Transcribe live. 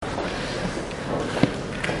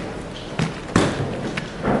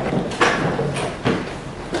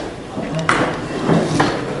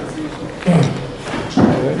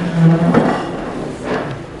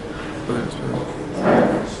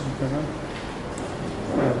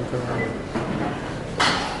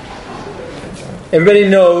everybody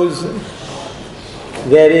knows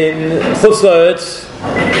that in Chutz La'aretz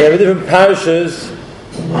we have different Parshas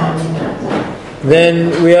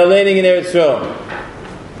than we are learning in Eretz Yisrael.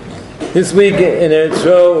 This week in Eretz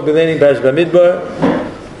Yisrael we'll be learning Parshas Bamidbar,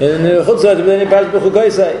 and in Chutz La'aretz we'll be learning Parshas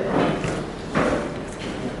B'chukoisai.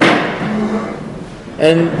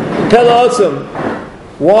 And Pella Otzim,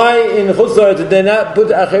 why in Chutz La'aretz did they not put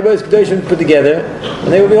Achrei Bos Kedoshim put together,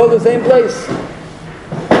 and they will be held in the same place?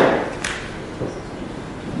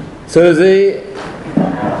 So the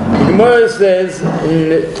Gemara says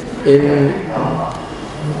in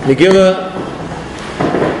Megillah,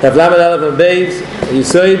 Daf Lamed Aleph and Beis,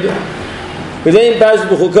 Yisoid, we learn Parshas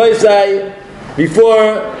B'chukoisai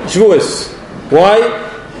before Shavuos. Why?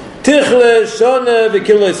 Tichle Shana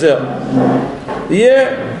V'Kilosel. The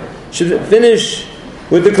year should finish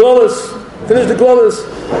with the klolos. Finish the klolos.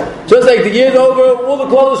 Just like the year's over, all the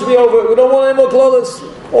klolos should be over. We don't want any more klolos.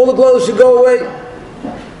 All the klolos should go away.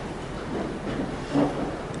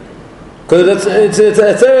 Because it's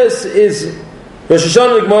Atzeres is Rosh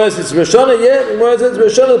Hashanah, the Gemara says, it's Rosh Hashanah, yeah, the Gemara says,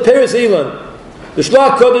 Rosh Hashanah, Peres Elon. The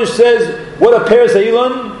Shlach Kodesh says, what a Peres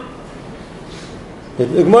Elon? The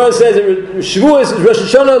Gemara says, Shavuos is Rosh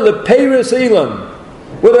Hashanah, the Peres Elon.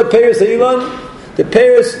 What are Peres Elon? The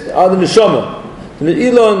Peres are the Neshama. The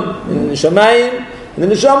Elon, in the Shamayim, and the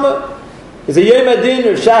Neshama is a Yom Adin,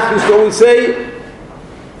 or Shach used to always say,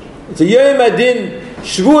 it's a Yom Adin,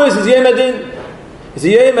 Shavuos is Yom Adin. It's a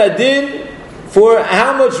Yom Adin for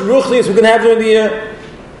how much ruchnius we can have during the year.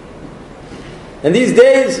 And these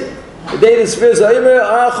days, the day of the Sfiras HaOmer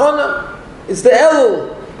are Achana. It's the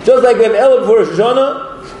Elul. Just like we have Elul before Rosh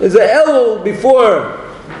Hashanah, there's the Elul before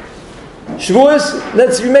Shavuos,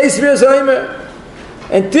 that's Yimei Sfiras HaOmer.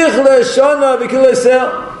 And Tichle Shana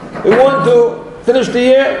V'Kilosel, we want to finish the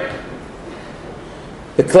year.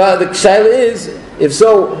 The Shaila is, if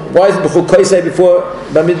so, why is it B'chukoisai before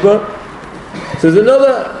Bamidbar? So there's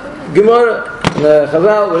another Gemara,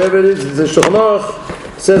 Chazal, whatever it is, the Shulchan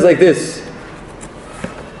Aruch says like this.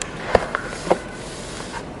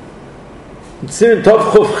 Siman Tov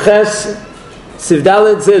Chuf Ches, Siv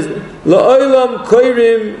Dalet says, La'olam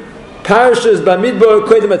koirim Parshas Bamidbar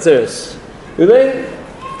koidem Atzeres. You learn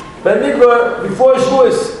Bamidbar before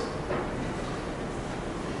Shavuos.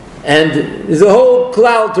 And there's a whole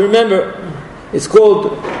cloud to remember. It's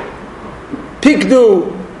called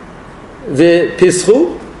Pikdu the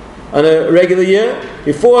Pischu on a regular year.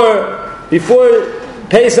 Before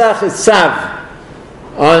Pesach is Tzav.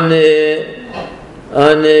 On a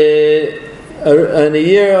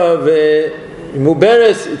year of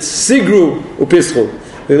Muberes it's Sigru uPischu.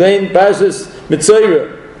 We learn Parshas Mitzoira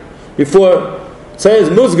before Tzoira is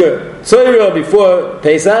Muzgar. Tzoira before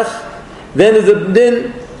Pesach. Then there's a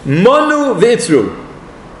din Monu v'Itzru.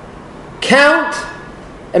 Count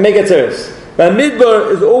and make a teres.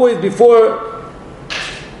 Bamidbar is always before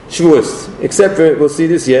Shavuos, except for, we'll see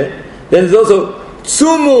this year. Then there's also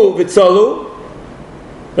Tzumu v'Tzalu,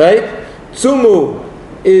 right? Tzumu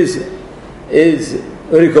is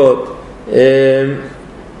what do you call it?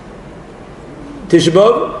 Tisha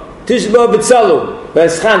B'Av v'Tzalu,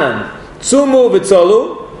 v'Eschanan. Tzumu v'Tzalu,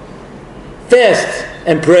 fast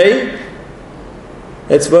and pray.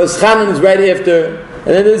 That's what Eschanan is right after. And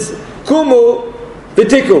then there's Kumu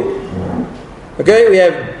v'Tiku. Okay, we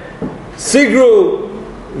have Sigru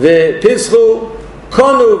v'Pischu,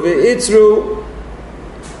 Konu v'itzru,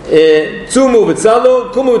 Tzumu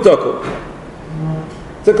v'Tzalu, Kumu v'Toku.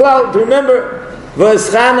 So, cloud to remember,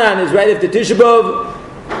 V'Eschanan is right after Tisha B'Av,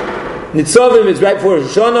 Nitzavim is right before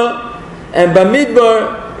Rosh Hashanah, and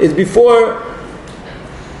Bamidbar is before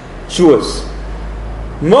Shavuos.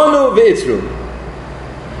 Monu v'itzru.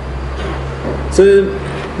 So,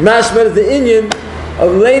 Mashma is the Inyan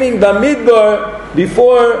of laning Bamidbar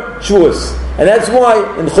before Shavuos. And that's why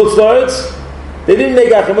in Chutz La'aretz they didn't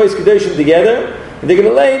make Achrei Bos Kedoshim together, and they're going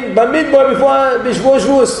to lane Bamidbar before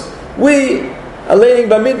Shavuos. We are laning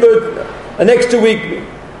Bamidbar the next 2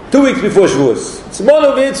 weeks before Shavuos. It's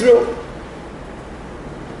Monu v'Yitzru.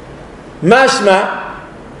 Mashma,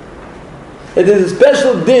 it is a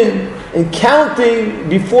special din in counting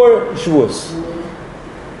before Shavuos.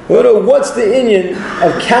 We don't know what's the inyan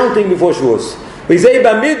of counting before Shavuos. We say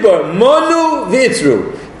Bamidbar, Monu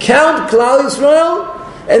v'Yitzru. Count Klal Yisrael,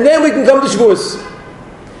 and then we can come to Shavuos.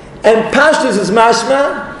 And Parshas is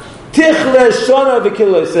mashma, Tichle Shana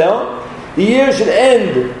V'Kilosel. The year should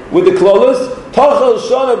end with the klolos. Tachel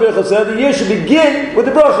Shana V'Chosel. The year should begin with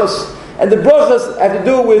the brachas. And the brachas have to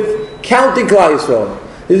do with counting Klal Yisrael.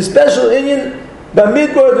 There's a special inyan,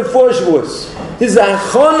 Bamidbar before Shavuos. This is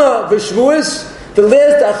Achana for Shavuos. The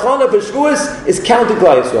last Achana for Shavuos is counting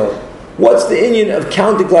Klal Yisrael. What's the inyan of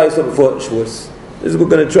counting Klal Yisrael before Shavuos? This is what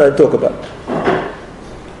we're going to try to talk about.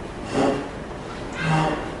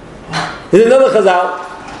 There's another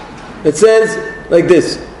Chazal. It says like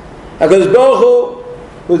this: HaKadosh Baruch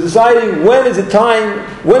Hu was deciding when is the time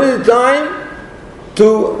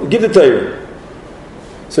to give the Torah.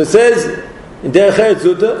 So it says in Derech Eretz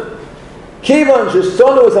Zuta, Kivan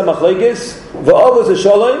shestonu es hamachlekes v'avos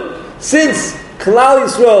hashalom. Since Klal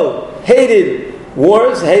Yisrael hated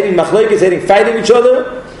wars, hating machlekes, hating fighting each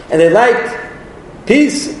other, and they liked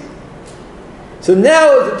peace, so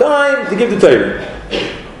now is the time to give the Torah.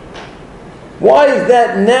 Why is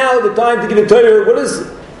that now the time to give the Torah?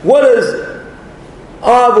 What does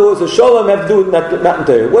avos hashalom have to do with Matan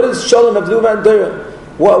Torah? What does shalom have to do with Matan Torah?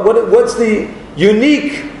 What's the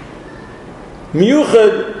unique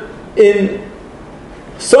miyuchad in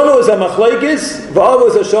sonos hamachlekes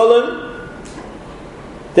v'avos hashalom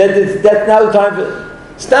that's now the time for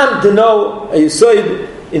stam to know a yisoid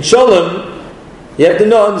in shalom. You have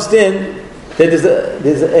to understand that there's a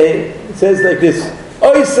it says like this: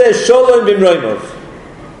 Oy says shalom b'mroimov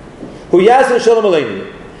hu yaseh shalom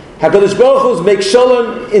aleinu. HaKadosh Baruch Hu makes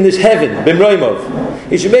shalom in this heaven b'mroimov.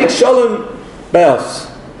 He should make shalom by us.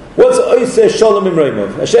 What's Oy says shalom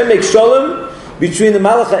b'mroimov? Hashem makes shalom between the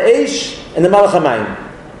Malach HaEsh and the Malach HaMayim.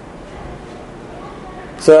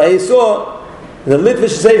 So I saw in the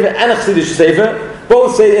Litvish Sefer and the Chassidish Sefer,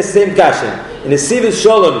 both say the same kasha. In the Sivas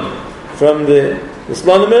Shalom from the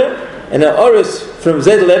Slonimer and the Oris from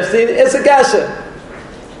Zedel Epstein, it's a kasha.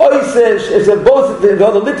 Oy says, it's both the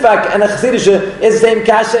Litvak and the Chassidish, it's the same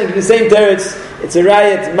kasha and the same teretz. It's a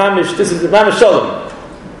riot, mamish, this is the mamish shalom.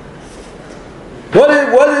 What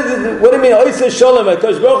do you mean? Oy says shalom.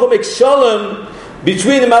 Because Baruch Hu makes shalom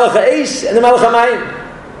between the Malach HaEsh and the Malach HaMayim.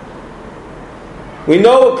 We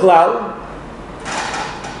know a klal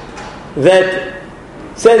that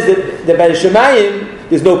says that by the Shemayim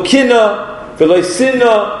there's no kinna, v'lo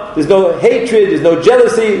sinna, there's no hatred, there's no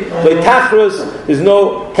jealousy, no tachrus, there's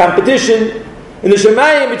no competition. In the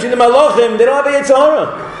Shemayim between the Malachim, they don't have a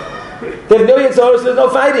Yetzirah. They have no Yetzirah, so there's no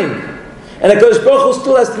fighting. And HaKadosh Baruch Hu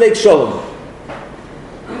still has to make shalom.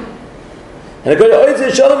 And HaKadosh Baruch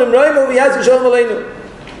Hu shalom in Roim, we have shalom aleinu.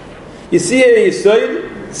 You see here,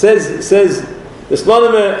 Yisrael says the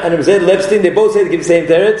Slonimer and Zedel Epstein, they both say they give the same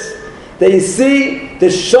teretz. That you see,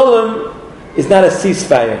 the shalom is not a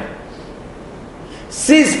ceasefire.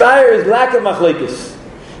 Ceasefire is lack of machlekes.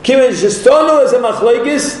 Kiven shestonu as a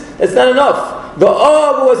machlekes, that's not enough. The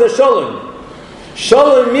av was a shalom.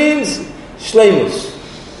 Shalom means shleimus,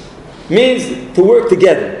 means to work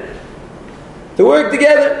together. To work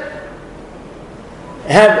together.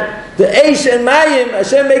 Have the Eish and Mayim,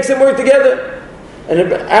 Hashem makes them work together. And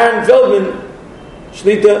Aaron Feldman,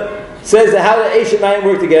 Shlita, says that how the Eish and Mayim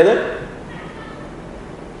work together.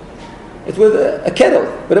 It's with a kettle,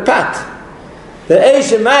 with a pot. The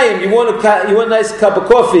Eish and Mayim, you want a nice cup of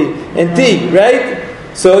coffee and tea, right?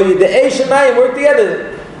 So the Eish and Mayim work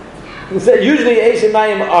together. Usually Eish and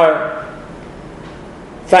Mayim are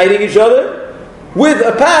fighting each other. With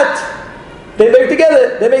a pot, they work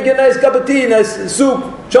together. They make you a nice cup of tea, nice soup,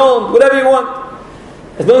 cholent, whatever you want.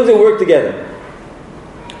 As long as they work together.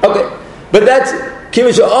 Okay. But that's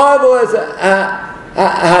Kivish Avo as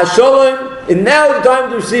a Shalom. And now is the time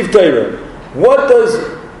to receive Torah. What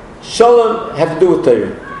does Shalom have to do with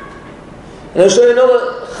Torah? And I'll show you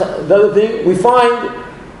another thing. We find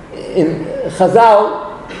in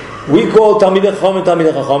Chazal, we call Talmidei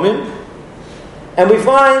Chachamim, and we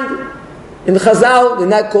find in the Chazal, they're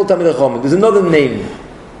not called Talmidei Chachamim. There's another name.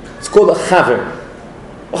 It's called a Chaver.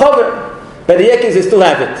 A Chaver. By the Yekis, they still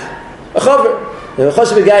have it. A Chaver. There's a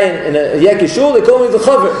Chashiv guy in a Yekis shul, they call him the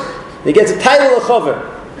Chaver. He gets a title of Chaver.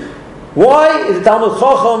 Why is the Talmud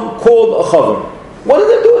Chacham called a Chaver? What does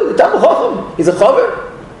it do? The Talmud Chacham, he's a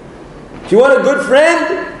Chaver. If you want a good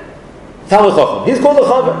friend, Talmud Chacham. He's called a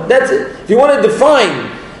Chaver. That's it. If you want to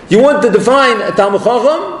define a Talmud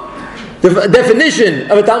Chacham, the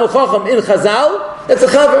definition of a Talmud Chacham in Chazal, that's a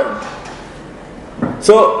Chaver.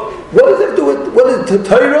 So, what does it do with, what does the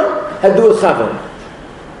Torah have to do with Chaver?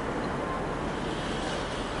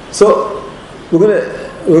 So, we're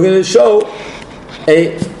going to show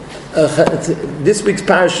this week's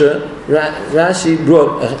Parsha. Rashi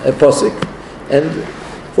brought a posik, and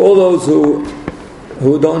for all those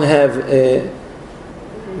who don't have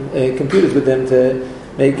computers with them to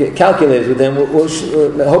make calculators with them,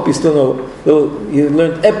 I hope you still know. You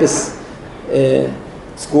learned Epis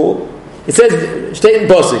school. It says, steht in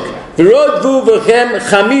posik, v'rodvu v'chem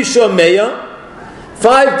chamisha meya.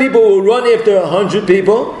 5 people will run after 100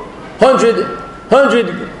 people.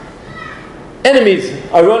 100 enemies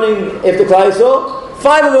are running after Klal Yisrael.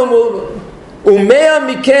 5 of them will umea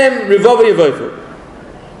mikem revava yavoifu.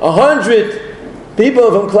 100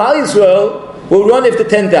 people from Klal Yisrael will run after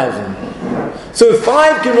 10,000. So if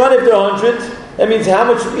 5 can run after 100, that means how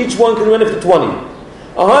much each one can run after 20.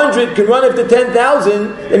 100 can run after 10,000,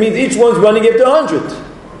 that means each one's running after 100.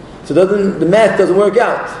 So the math doesn't work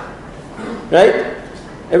out. Right?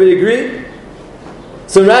 Everybody agree?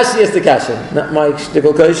 So Rashi has the kasha, not my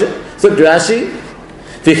shtickle kasha. So Rashi,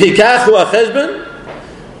 v'chikachu ha'cheshben,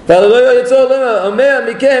 v'aloi yitzor lema, omer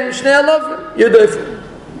mikem shnei alav, yudayfu.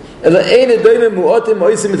 Ela ein edoyim mu'otim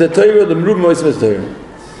mo'isim et ha'torah, l'mrub mo'isim et ha'torah.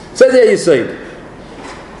 So there you say.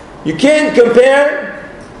 You can't compare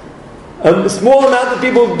a small amount of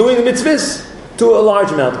people doing mitzvahs to a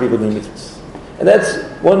large amount of people doing mitzvahs. And that's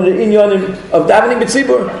one of the inyanim of davening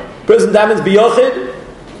b'tzibur. Person davens b'yochid,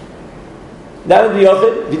 daven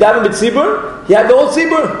b'yochid, if you daven b'tzibur, you have the whole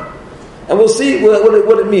tzibur. And we'll see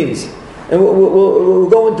what it means. And we'll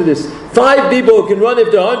go into this. 5 people can run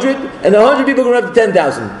after 100, and 100 people can run after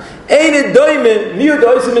 10,000. Ein it doime, miut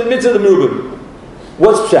oisim in mitzvah l'mrubim.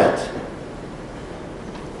 What's pshat?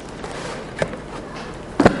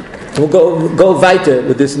 We'll go weiter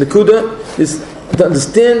with this nekuda, is to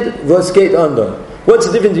understand what's gate under. What's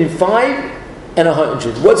the difference between 5 and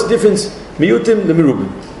 100? What's the difference miutim the merubim?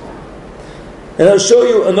 And I'll show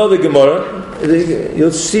you another Gemara.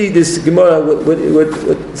 You'll see this Gemara what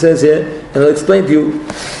it says here, and I'll explain to you.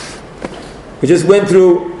 We just went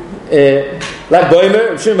through Lag Boimer,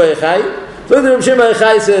 Rav Shimon Bar Yochai. Look at Rav Shimon Bar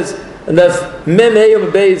Yochai says, and that's Mem Hey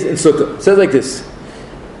Yom Beis in Sukkah. It says like this.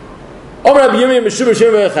 Om Rabbi Yirmiyah Meshub Rav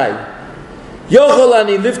Shimon Bar Yochai. Yochol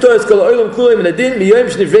ani lifto es kol oilam kulim in adin miyom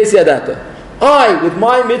shnivreisi adata. I, with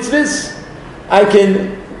my mitzvahs, I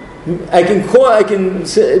can my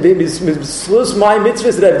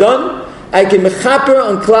mitzvahs that I've done, I can mechaper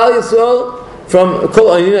on Klal Yisrael from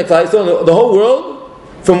Klal Yisrael, the whole world,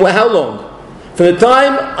 from how long? From the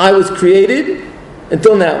time I was created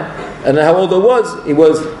until now. And how old I was? It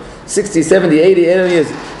was 60, 70, 80 years.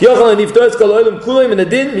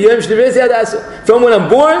 From when I'm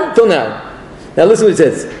born till now. Now listen what it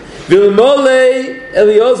says.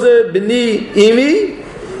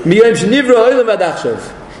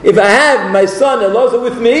 If I have my son Elazar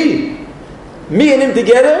with me and him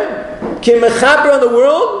together, can mechaper on the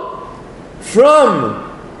world from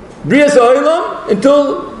Brias Ha'olam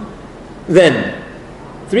until then.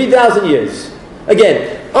 3,000 years.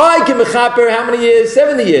 Again, I can mechaper how many years?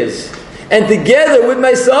 70 years. And together with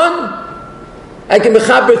my son, I can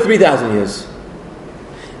mechaper 3,000 years.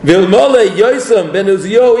 The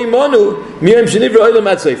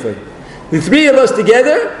 3 of us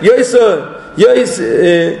together,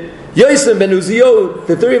 Yosem ben Uzziyo,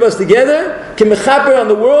 the 3 of us together, can mechaper on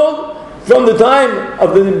the world from the time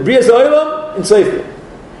of the Brias Ha'olam in Sefer.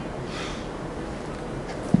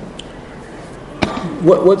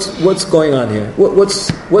 What's going on here? What's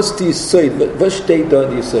the Yisod? What state do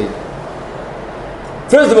the Yisod?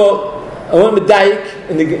 First of all, I want to medayik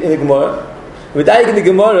in the Gemara. Medayik in the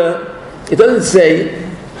Gemara, it doesn't say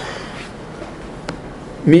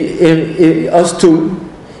us two.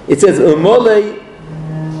 It says Elmolei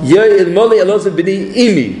Elazar b'ni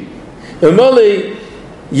imi. Elmolei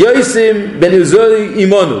Yosim ben Uzori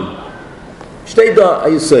imonu. Shtei da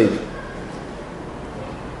Yisod.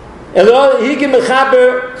 And he can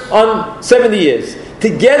mechaper on 70 years.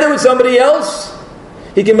 Together with somebody else,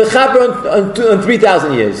 he can mechaper on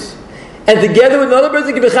 3,000 years. And together with another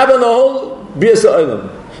person, he can mechaper on the whole Brias Ha'olam.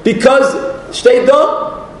 Because,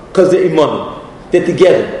 because they're imanu. They're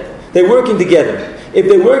together. They're working together. If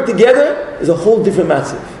they work together, it's a whole different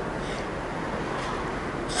massive.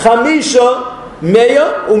 Chamisha,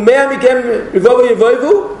 Meya, Umeya Mikem Rivovo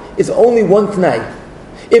Yevoivu is only one Tnai.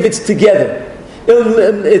 If it's together.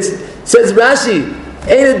 It says Rashi,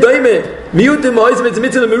 Ein Doime, Miutim Ma'osim it's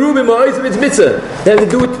mitzvah, Merubim Ma'osim it's mitzvah. They have to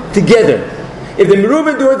do it together. If the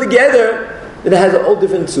Merubim do it together, then it has a whole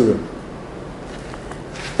different surah.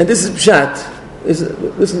 And this is Pshat.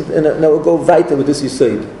 Listen, and now we'll go weiter with this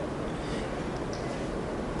Yisod.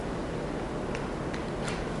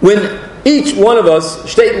 When each one of us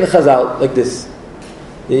state in the Chazal like this,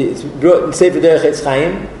 it's brought in Sefer Derech Etz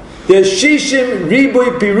Chaim. There's shishim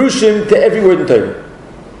riboy pirushim to every word in Torah.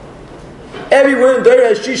 Every word in Torah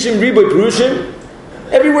has shishim riboy pirushim.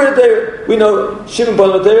 Every word in Torah, we know shishim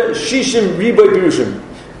b'olam Torah, shishim riboy pirushim.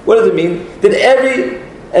 What does it mean? That every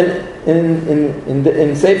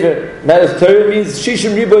in Sefer Matters Torah means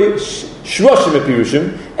shishim riboy shroshim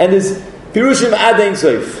pirushim, and is pirushim ad ein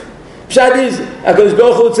sof. Pshat is HaKadosh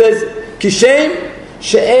Baruch Hu says kishem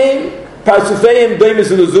she'ein parsufeim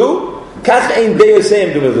doimes uluzu. Just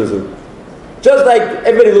like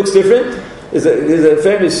everybody looks different, there's a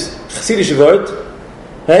famous Chassidish word,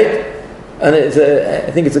 right? and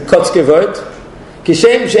I think it's a kotzke word.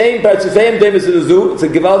 Kishem sheim partzufeim demes uzu. It's a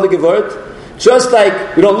gewaldige word. Just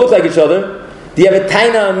like we don't look like each other. Do you have a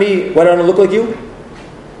taina on me? Why don't I look like you?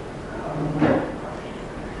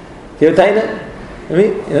 Do you have a taina? I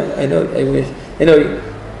mean, I know.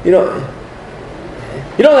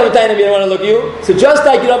 You don't have a taina on me. I don't want to look at you. So just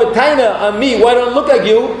like you don't have a taina on me, why don't I look like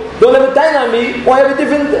you? Don't have a taina on me. Why have a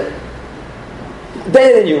different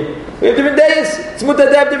day than you? We have different days. It's mutter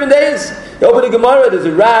to have different days. You open the Gemara. There's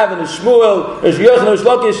a Rav and a Shmuel, there's Yochanan, there's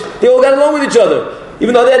Lakish. They all got along with each other,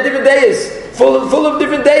 even though they had different days, full of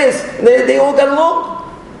different days, and they all got along.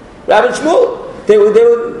 Rav and Shmuel. They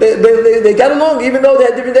got along even though they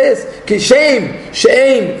had different days.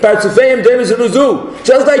 Shame, partzufeim, demis uzu.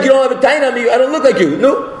 Just like you don't have a taina on me, I don't look like you.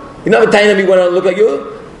 No, you don't have a taina on me when I don't look like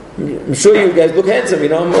you. I'm sure you guys look handsome. Right?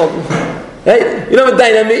 You don't have a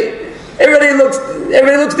taina on me. Everybody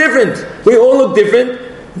looks different. We all look different.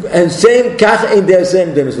 And same kach ein der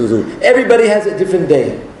same demis uzu. Everybody has a different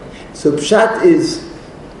day. So pshat is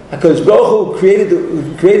because Baruch Hu created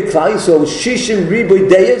Klal Yisrael with shishim riboy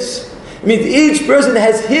deyes. It means each person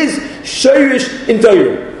has his shayrish in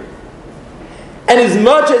Torah. And as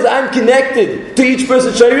much as I'm connected to each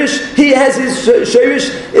person's shayrish, he has his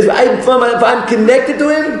shayrish. If I'm connected to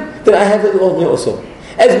him, then I have it also.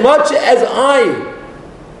 As much as I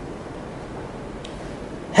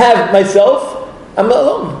have myself, I'm not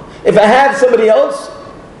alone. If I have somebody else,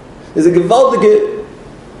 there's a gewaltige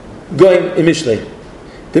going in Mishlei.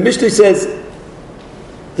 The Mishlei says,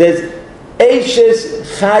 there's Eishes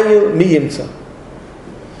Chayil Miyimtza.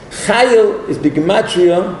 Chayil is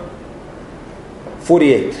B'gematria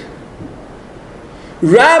 48.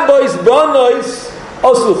 Rabbis Bonois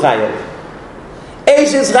Osu Chayil.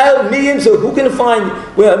 Eishes Chayil Miyimtza. Who can find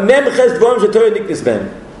where Memches Dvorim Shetorah Niknis Ben?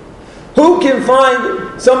 Who can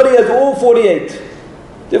find somebody has all 48?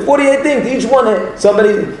 There are 48 things. Each one, somebody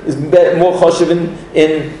is more choshev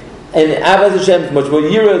in Avaz Hashem, much more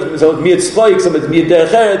Yirah, so it's Miyat Tzchoik, somebody's Miyat Derech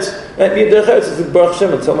Eretz. Right? Miyat Derech Eretz is Baruch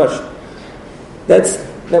Hashem, it's so much. That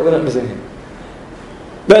we're not missing.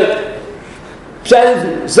 But,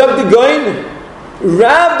 something going,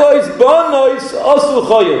 Rabbis Bonois Osu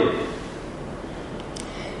Choyel.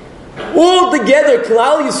 All together,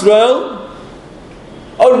 Klal Yisrael,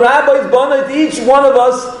 or Rabbis Bonois, each one of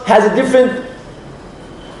us has a different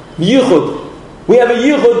yichud. We have a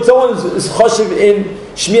yichud. Someone is choshev in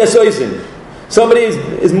Shmiyas Oisin. Somebody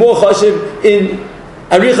is more choshev in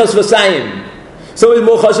Arichas Vasayim. Somebody is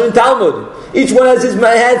more choshev in Talmud. Each one has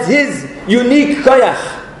his unique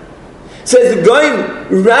koyach. Says the going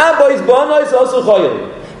Rabbis Bonois also choyel.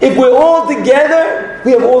 If we're all together,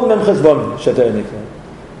 we have all the memchas vom shatayim.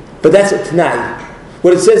 But that's a t'nai.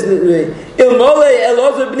 What it says, Ilmole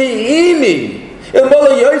Elazar b'ni imi,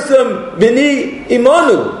 Ilmole Yosem b'ni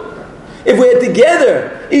imanu. If we're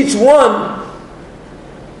together, each one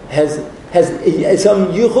has some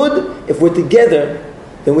yichud. If we're together,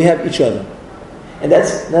 then we have each other. And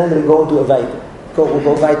that's now I'm going to go into a weiter. We'll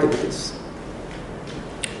go weiter with this.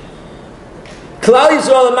 Klal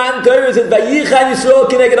Yisrael, man Torah says, "Vayichan Yisrael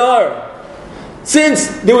kineged Ar."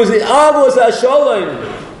 Since there was the Avos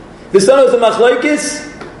Hashalom, the son of the Machlokes,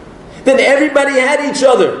 then everybody had each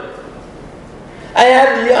other. I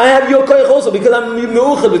have your koyach also because I'm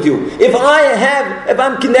meuchad with you. If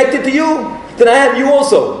I'm connected to you, then I have you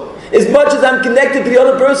also. As much as I'm connected to the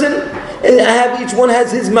other person, and I have each one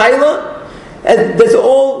has his maila, and that's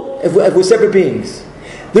all. If we're separate beings,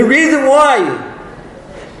 the reason why.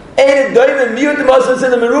 Because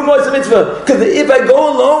if I go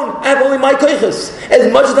alone, I have only my koiches.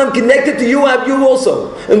 As much as I'm connected to you, I have you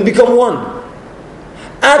also, and become one.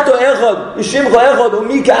 Ato echad, Yishimcha echad,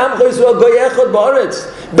 Umika Amcha Yisrael, Goy echad ba'aretz.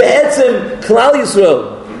 Be'etzem, Klal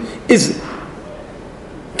Yisrael is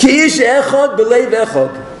Ki'ish echad, B'leiv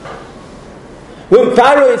echad. When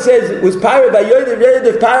Paro, it says, was Paro, by Yodev,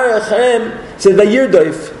 Yodev, Paro, Echem, it says, by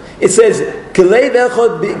Yirdoif, it says, K'leiv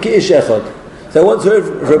echad, Ki'ish echad. So I once heard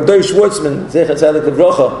from Dov Schwartzman, Zecher Tzaddik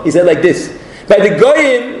Levrocha, he said like this: by the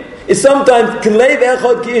Goyim, is sometimes K'leiv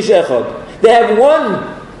echad, Ki'ish echad. They have one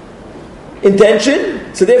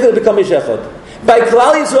intention, so therefore they become Ish echad. By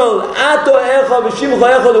Klal Yisrael, Ato echad,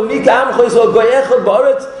 V'shimcha echad, Umika Amcha Yisrael, Goy echad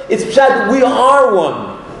ba'aretz, it's pshat, we are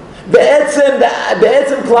one. Be'etzem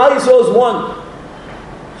Klal Yisrael is one.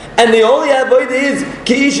 And the only avodah is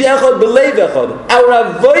Ki'ish echad, B'leiv echad. Our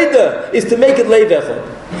avodah is to make it Leiv echad.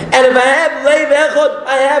 And if I have Leiv echad,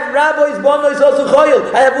 I have Rabbis Bonois also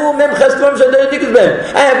choyel. I have all memches dvorim shetorah nikos ben.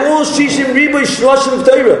 I have all shishim riboy shloshim of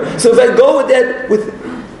Torah. So if I go with that, with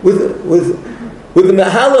the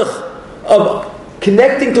mahalach of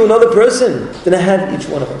connecting to another person, then I have each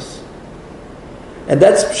one of us. And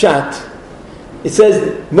that's pshat it says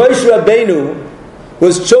Moshe Rabbeinu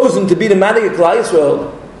was chosen to be the Manik of Klal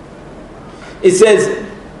Yisrael. It says,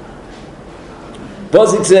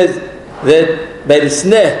 Pasuk says that by the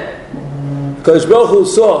sneh, Kodesh Baruch Hu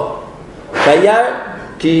saw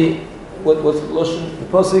Vayar ki what's Loshen the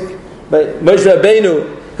Pasuk by Moshe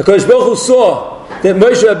Rabbeinu. Kodesh Baruch Hu saw that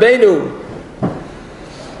Moshe Rabbeinu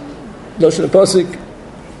Loshen the Pasuk.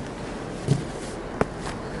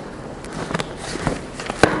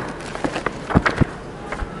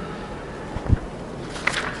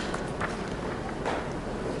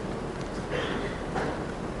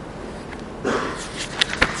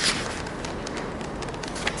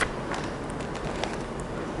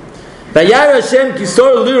 Vayar Hashem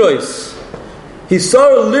kisor lirois. He saw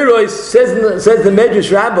lirois, says the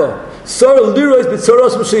Medrash Rabbah. Saw lirois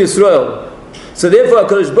b'tzoros Moshe Yisrael. So therefore,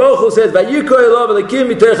 HaKadosh Baruch Hu says, "Vayikro elav elakim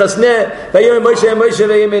mitoch hasneh, vayom Moshe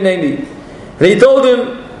vayom eneni." And he told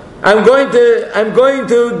him, "I'm going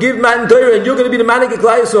to give Matan Torah, and you're going to be the Manik of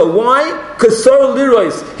Klal Yisrael." Why? Because saw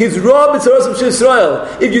lirois. He's raw b'tzoros Moshe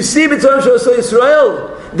Yisrael. If you see b'tzoros Moshe Yisrael,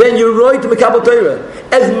 then you're right to Mekabel Torah.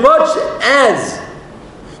 As much as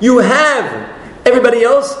you have everybody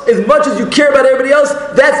else, as much as you care about everybody else,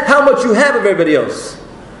 that's how much you have of everybody else.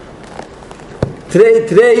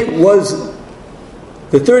 Today was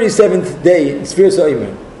the 37th day in Sfiras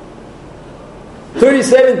HaOmer.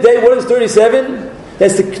 37th day, what is 37?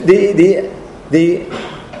 That's the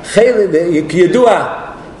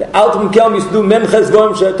Yedua. The Altam Kelm used to do Memches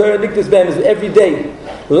Gom Torah Niktas Bam is every day.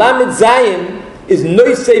 Lamed Zayin is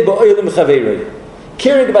Noisei Ba'olim Chaveirei.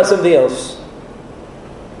 Caring about something else.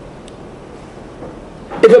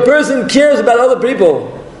 If a person cares about other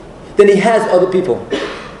people, then he has other people.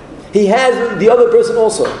 He has the other person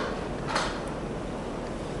also.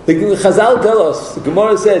 The Chazal tell us, the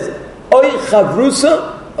Gemara says, Oy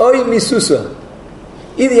chavrusa, oy misusa.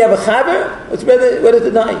 Either you have a chaver, or it's better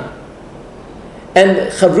to die.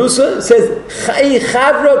 And chavrusa says, Chai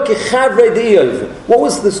chavra ki chavra de'iyov. What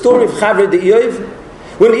was the story of chavra de'iyov?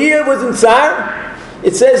 When Iyov was in Tsar,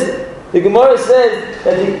 it says, the Gemara says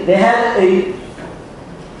that they had a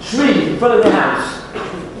tree in front of the house.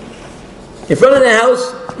 In front of the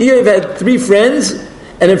house, Iyov had 3 friends,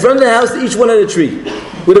 and in front of the house, each one had a tree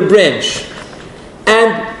with a branch.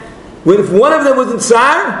 And when one of them was in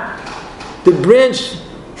Tsar, the branch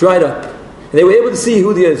dried up. And they were able to see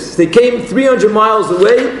who he is. They came 300 miles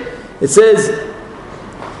away. It says,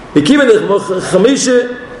 and they came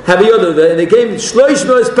Shloish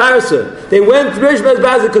Me'os Parsa. They went 3 Me'os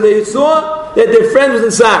Parsa because they saw that their friend was in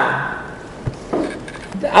Tsar.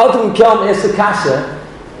 The ultimate Kelm asked the Kasha,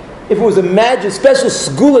 if it was a magic, special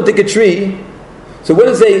segula to a tree, so what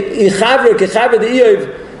does it say, Chavra, Kechavra de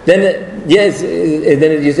Iyov, then yes,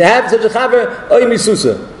 then you have such a Chavra, Oy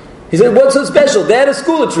Misusa. He said, what's so special? They had a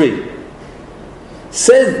segula tree.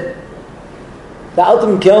 Says the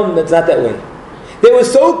ultimate Kelm, that's not that way. They were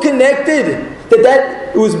so connected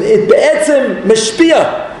that it be'etzem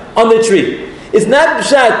mashpia on the tree. It's not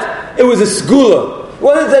pshat, it was a segula.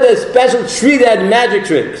 What is that, a special tree that had magic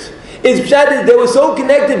tricks? It's pshat, they were so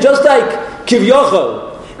connected, just like Kivyochel.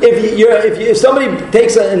 If somebody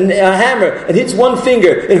takes a hammer and hits one finger,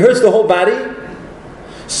 it hurts the whole body.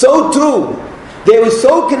 So too, they were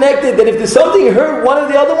so connected that if there's something hurt one or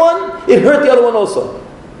the other one, it hurt the other one also.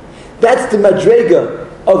 That's the madrega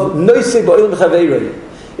of Noisei Ba'olim Chaveirei.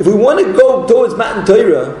 If we want to go towards Matan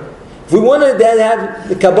Torah, if we want to have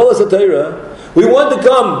the Kabbalah Torah, we want to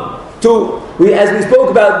come to, as we spoke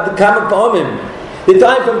about the Kamak Pa'omim, the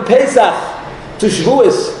time from Pesach to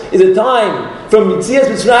Shavuos is a time from Yitzias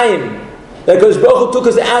Mitzrayim that Kodesh Baruch Hu took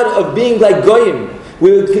us out of being like Goyim.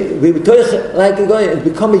 We were like a Goyim and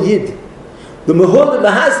become a Yid. The Mahul and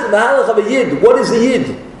Mahalach of a Yid. What is a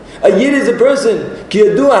Yid? A Yid is a person, Ki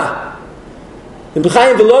Yadua. In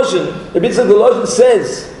B'chaim Volozhin, Rabbi Yitzchak Volozhin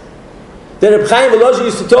says that Rabbi Chaim Volozhin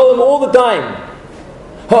used to tell him all the time,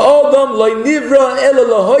 Ha'odam lo nivra ela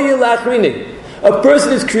lahoye la'achrini. A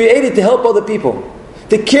person is created to help other people,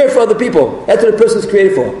 to care for other people. That's what a person is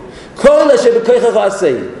created for. Kol Hashem b'koichach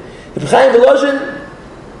ha'asei. Rabbi Chaim Volozhin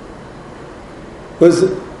was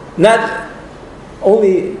not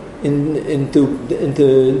only into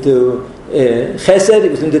Chesed,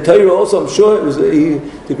 it was into Torah also. I'm sure it was the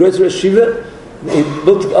great Rosh Shiva. He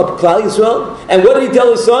built up Klal Yisrael. And what did he tell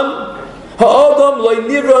his son? Ha'odam lo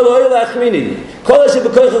nivra lahoye la'achrini. Kol Hashem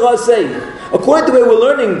b'koichach ha'asei. According to the way we're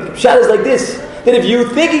learning, Pshat is like this: that if you're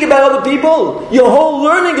thinking about other people, your whole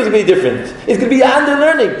learning is going to be different. It's going to be under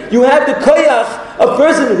learning. You have the koyach, a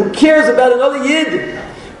person who cares about another Yid.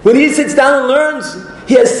 When he sits down and learns,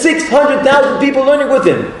 he has 600,000 people learning with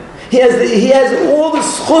him. He has all the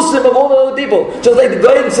schusim of all the other people. Just like the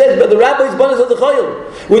Goyen says, but the rabbis bonus of the chayil.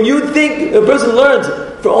 When you think a person learns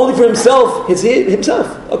only for himself, it's himself.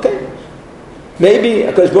 Okay. Maybe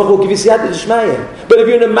HaKadosh Baruch Hu will give you siyata d'shmaya. But if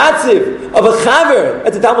you're in a matziv of a chaver,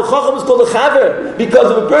 at the Talmud Chacham is called a chaver, because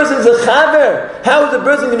if a person is a chaver, how is the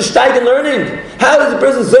person going to steig in learning? How is the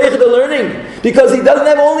person zeich in learning? Because he doesn't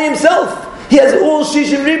have only himself. He has all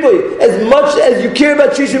shishim riboy. As much as you care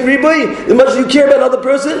about shishim riboy, as much as you care about another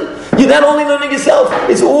person, you're not only learning yourself,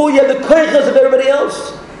 it's all, you have the koichas of everybody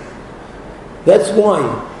else. That's why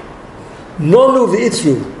Nonu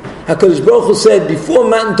v'itzru, HaKadosh Baruch Hu said before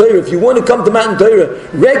Matan Torah, if you want to come to Matan Torah,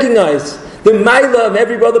 recognize the maila of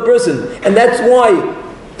every other person. And that's why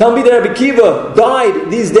Talmidei Rabbi Kiva died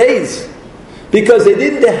these days. Because they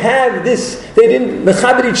didn't have this, they didn't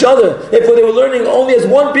mechaber each other. Therefore they were learning only as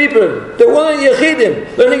one people. They were learning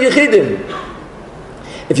Yechidim.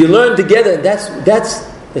 If you learn together, that's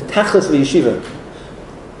the tachlis of yeshiva.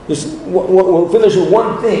 We'll finish with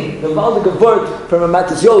one thing. The Valdik word from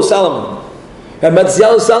Matisyahu Salomon.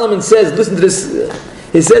 Matisyahu Salomon says, listen to this.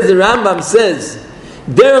 He says, the Rambam says,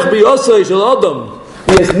 Derech b'yosoi shel Adam.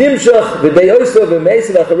 A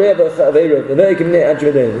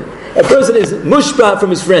person is mushpa from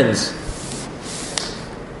his friends.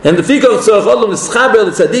 And the fikach tzorach odom is chaber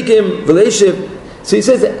l'tzadikim v'leishiv. So he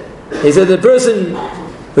says the person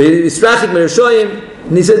is rachik merashoyim,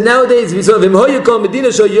 and he says nowadays we saw v'imhoyu kol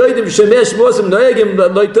medina sho yoidim v'shemeh shmosim noegim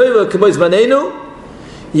loy toiva k'mois manenu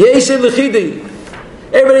yeshiv l'chidi.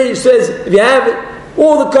 Everybody says if you have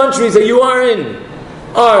all the countries that you are in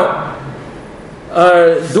are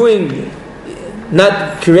doing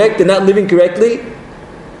not correct and not living correctly.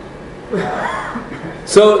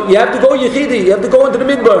 So you have to go Yechidi, you have to go into the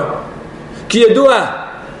Midbar. Ki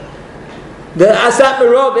yadua, the Asat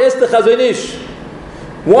Merov asked the Chazon-Ish,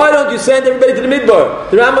 why don't you send everybody to the Midbar?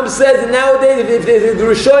 The Rambam says that nowadays if the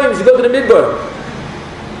Rishoyim should go to the Midbar.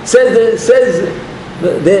 Says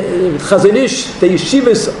the Chazon-Ish, the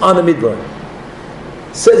yeshivas on the Midbar.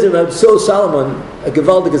 Says about So Solomon, a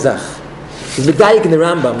Gevaldik Azach. There's medayik in the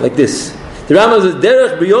Rambam like this. The Rambam says,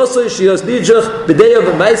 "Derech b'yosoi sheyos nidjach b'deyav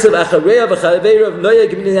v'maisav achareya v'chaleveirav noya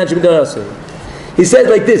g'minyan shemidaraso." He says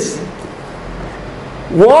like this.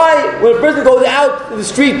 Why, when a person goes out in the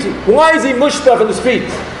street, why is he mushpa from the street?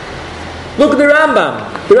 Look at the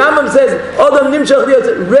Rambam. The Rambam says, "Adam nimshach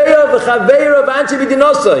liyot reya v'chaveirav v'anshi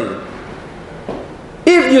b'dinosoi."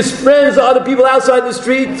 If your friends are the people outside the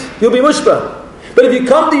street, you'll be mushpa. But if you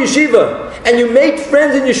come to yeshiva and you make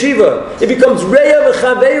friends in yeshiva, it becomes reya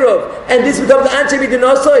v'chaveirav, and this becomes anshe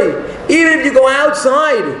b'dinosoi. Even if you go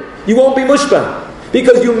outside, you won't be mushpa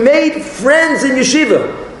because you made friends in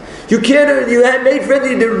yeshiva. You have made friends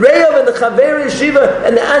in the reya and the chaveira yeshiva,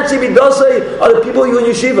 and the anshe b'dinosoi are the people you in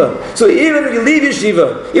yeshiva. So even if you leave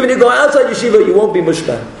yeshiva, even if you go outside yeshiva, you won't be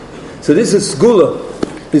mushpa. So this is skula.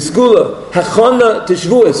 The skula, hachana to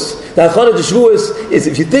Shvuos. The hachana to Shvuos is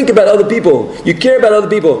if you think about other people, you care about other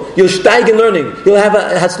people, you'll steig in learning, you'll have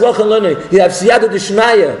a hatzlach in learning, you'll have siyata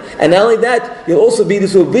d'shmaya, and not only that, you'll also be,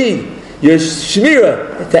 this will be your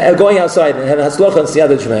shmira, going outside and have a hatzlach and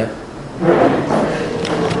siyata d'shmaya.